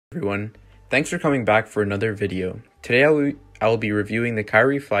Everyone, thanks for coming back for another video. Today I will be reviewing the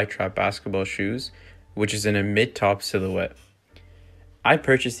Kyrie Flytrap basketball shoes, which is in a mid-top silhouette. I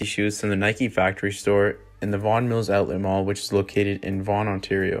purchased these shoes from the Nike factory store in the Vaughan Mills Outlet Mall, which is located in Vaughan,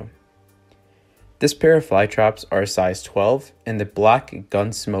 Ontario. This pair of Flytraps are a size 12 in the black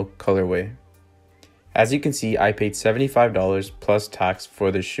Gunsmoke colorway. As you can see, I paid $75 plus tax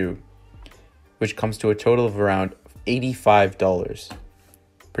for this shoe, which comes to a total of around $85.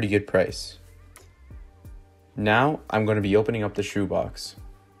 Pretty good price. Now I'm going to be opening up the shoe box.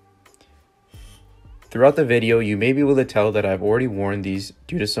 Throughout the video, you may be able to tell that I've already worn these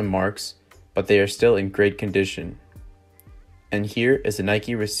due to some marks, but they are still in great condition. And here is a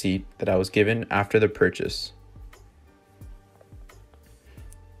Nike receipt that I was given after the purchase.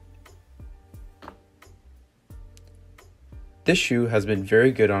 This shoe has been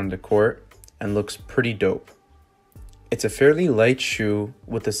very good on the court and looks pretty dope. It's a fairly light shoe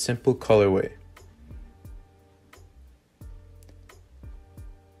with a simple colorway.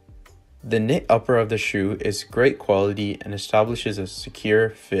 The knit upper of the shoe is great quality and establishes a secure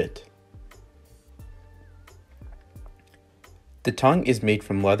fit. The tongue is made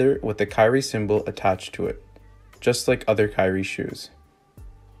from leather with the Kyrie symbol attached to it, just like other Kyrie shoes.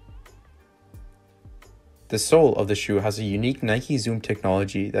 The sole of the shoe has a unique Nike Zoom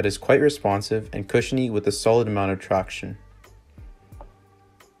technology that is quite responsive and cushiony with a solid amount of traction.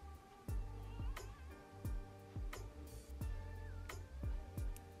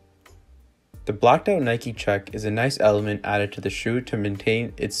 The blacked out Nike check is a nice element added to the shoe to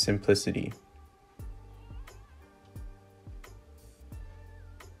maintain its simplicity.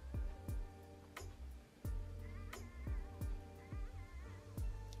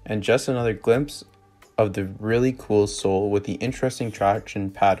 And just another glimpse of the really cool sole with the interesting traction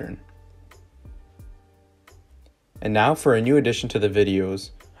pattern. And now for a new addition to the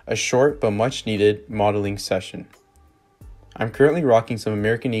videos, a short but much needed modeling session. I'm currently rocking some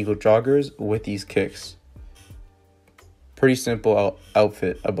American Eagle joggers with these kicks. Pretty simple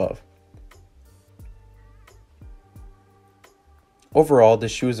outfit above. Overall,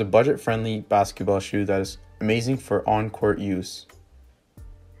 this shoe is a budget-friendly basketball shoe that is amazing for on-court use.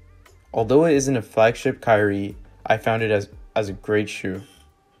 Although it isn't a flagship Kyrie, I found it as a great shoe.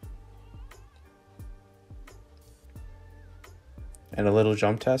 And a little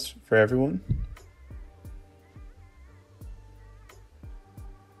jump test for everyone.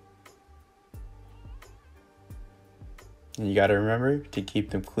 And you gotta remember to keep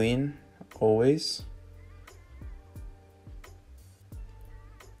them clean always.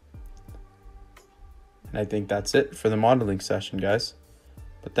 And I think that's it for the modeling session, guys.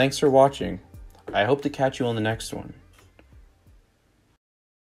 But thanks for watching. I hope to catch you on the next one.